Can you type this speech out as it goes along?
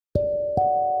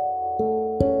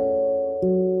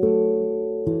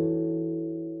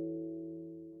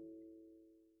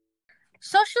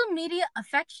Social media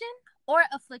affection or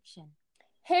affliction?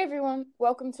 Hey everyone,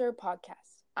 welcome to our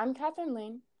podcast. I'm Catherine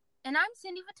Lane. And I'm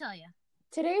Cindy Vitalia.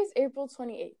 Today is April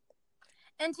 28th.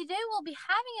 And today we'll be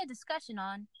having a discussion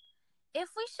on if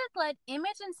we should let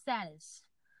image and status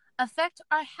affect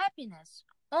our happiness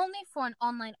only for an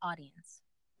online audience.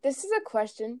 This is a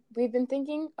question we've been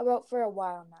thinking about for a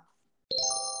while now.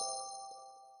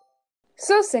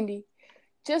 So Cindy,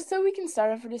 just so we can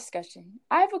start off our discussion,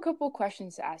 I have a couple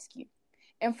questions to ask you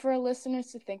and for our listeners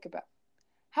to think about.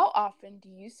 How often do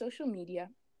you use social media?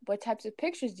 What types of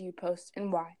pictures do you post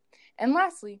and why? And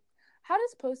lastly, how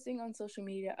does posting on social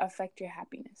media affect your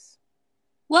happiness?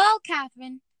 Well,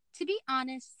 Catherine, to be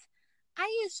honest, I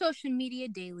use social media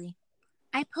daily.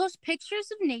 I post pictures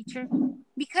of nature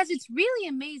because it's really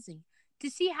amazing to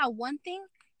see how one thing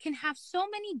can have so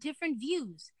many different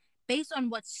views based on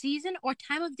what season or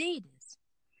time of day it is.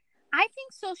 I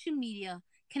think social media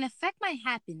can affect my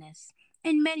happiness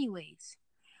in many ways.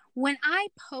 When I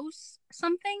post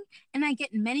something and I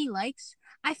get many likes,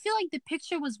 I feel like the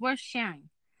picture was worth sharing.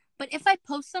 But if I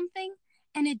post something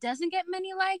and it doesn't get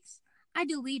many likes, I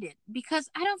delete it because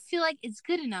I don't feel like it's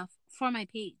good enough for my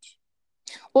page.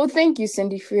 Well, thank you,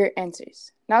 Cindy, for your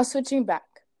answers. Now switching back.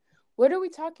 What are we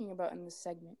talking about in this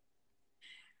segment?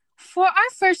 For our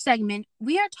first segment,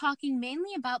 we are talking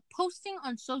mainly about posting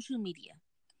on social media.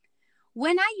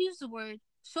 When I use the word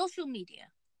social media,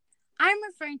 I'm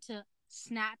referring to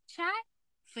Snapchat,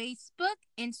 Facebook,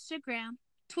 Instagram,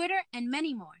 Twitter, and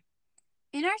many more.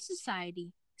 In our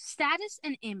society, status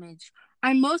and image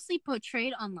are mostly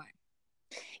portrayed online.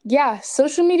 Yeah,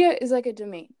 social media is like a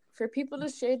domain for people to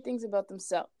share things about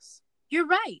themselves. You're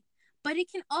right, but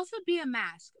it can also be a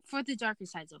mask for the darker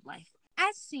sides of life,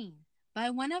 as seen by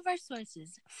one of our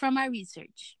sources from our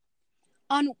research.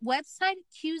 On website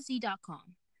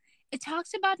QZ.com, it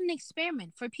talks about an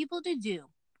experiment for people to do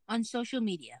on social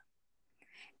media.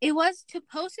 It was to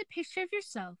post a picture of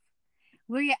yourself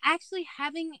where you're actually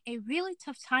having a really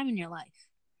tough time in your life,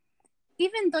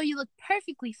 even though you look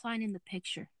perfectly fine in the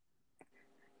picture.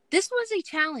 This was a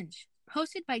challenge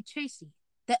posted by Tracy,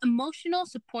 the emotional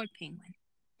support penguin.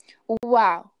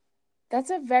 Wow, that's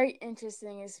a very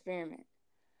interesting experiment.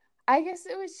 I guess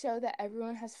it would show that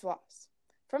everyone has flaws.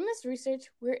 From this research,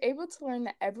 we're able to learn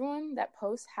that everyone that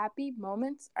posts happy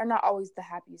moments are not always the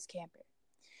happiest camper.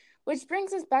 Which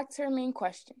brings us back to our main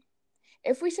question.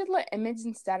 If we should let image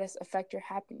and status affect your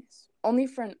happiness, only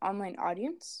for an online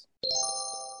audience?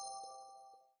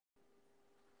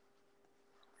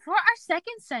 For our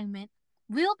second segment,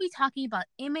 we'll be talking about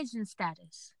image and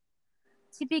status.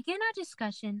 To begin our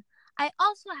discussion, I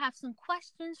also have some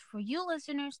questions for you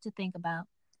listeners to think about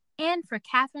and for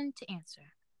Catherine to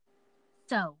answer.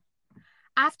 So,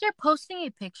 after posting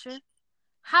a picture,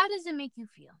 how does it make you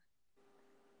feel?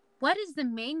 What is the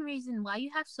main reason why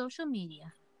you have social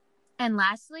media? And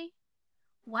lastly,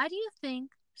 why do you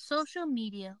think social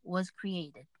media was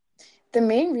created? The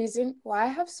main reason why I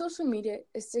have social media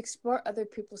is to explore other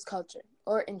people's culture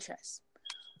or interests.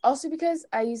 Also because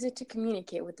I use it to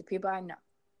communicate with the people I know.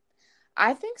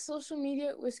 I think social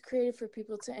media was created for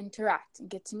people to interact and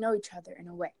get to know each other in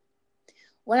a way.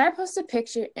 When I post a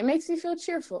picture, it makes me feel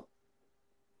cheerful.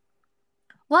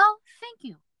 Well, thank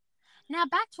you. Now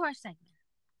back to our segment.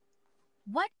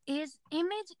 What is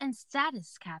image and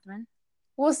status, Catherine?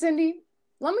 Well, Cindy,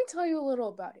 let me tell you a little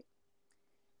about it.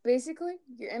 Basically,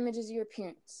 your image is your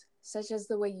appearance, such as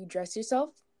the way you dress yourself,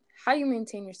 how you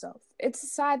maintain yourself. It's a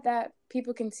side that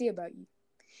people can see about you.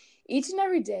 Each and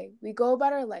every day, we go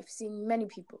about our life seeing many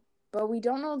people, but we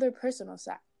don't know their personal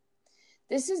side.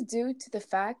 This is due to the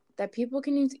fact that people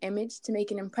can use image to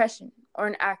make an impression or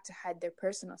an act to hide their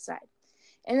personal side,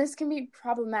 and this can be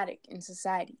problematic in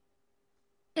society.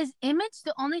 Is image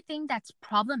the only thing that's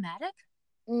problematic?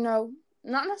 No,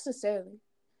 not necessarily.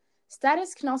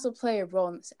 Status can also play a role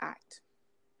in this act.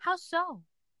 How so?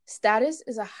 Status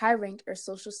is a high rank or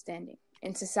social standing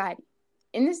in society.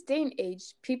 In this day and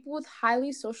age, people with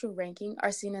highly social ranking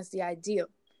are seen as the ideal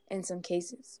in some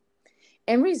cases.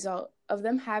 In result of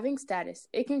them having status,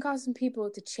 it can cause some people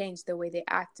to change the way they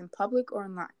act in public or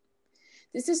online.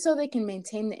 This is so they can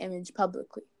maintain the image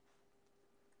publicly.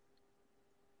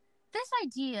 This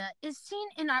idea is seen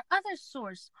in our other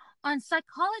source on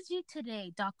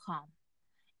psychologytoday.com.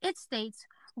 It states,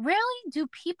 rarely do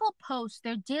people post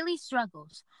their daily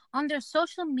struggles on their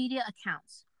social media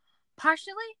accounts,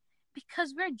 partially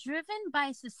because we're driven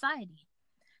by society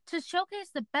to showcase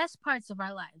the best parts of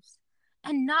our lives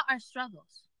and not our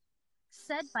struggles,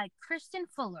 said by Kristen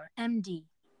Fuller, MD.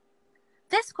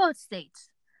 This quote states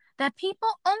that people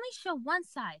only show one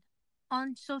side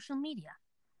on social media.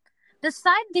 The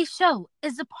side they show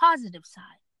is the positive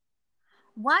side.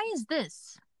 Why is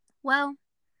this? Well,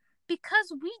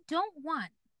 because we don't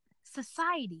want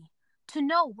society to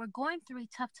know we're going through a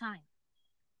tough time.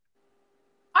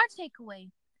 Our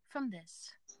takeaway from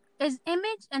this is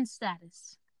image and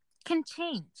status can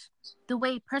change the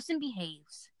way a person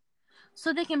behaves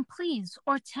so they can please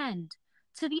or tend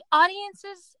to the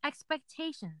audience's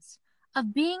expectations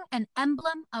of being an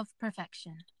emblem of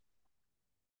perfection.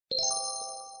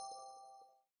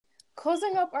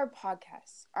 Closing up our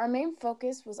podcast, our main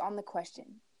focus was on the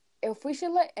question if we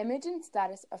should let image and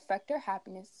status affect our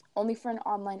happiness only for an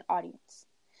online audience.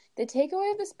 The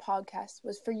takeaway of this podcast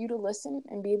was for you to listen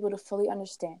and be able to fully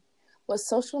understand what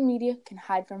social media can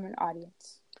hide from an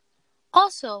audience.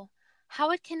 Also,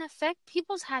 how it can affect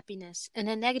people's happiness in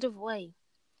a negative way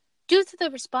due to the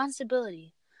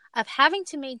responsibility of having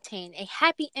to maintain a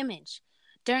happy image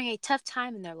during a tough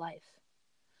time in their life.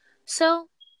 So,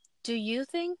 do you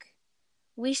think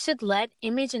we should let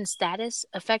image and status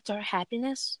affect our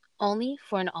happiness only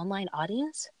for an online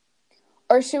audience?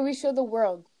 Or should we show the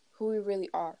world who we really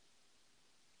are?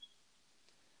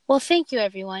 Well, thank you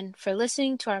everyone for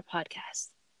listening to our podcast.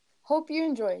 Hope you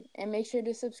enjoyed and make sure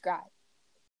to subscribe.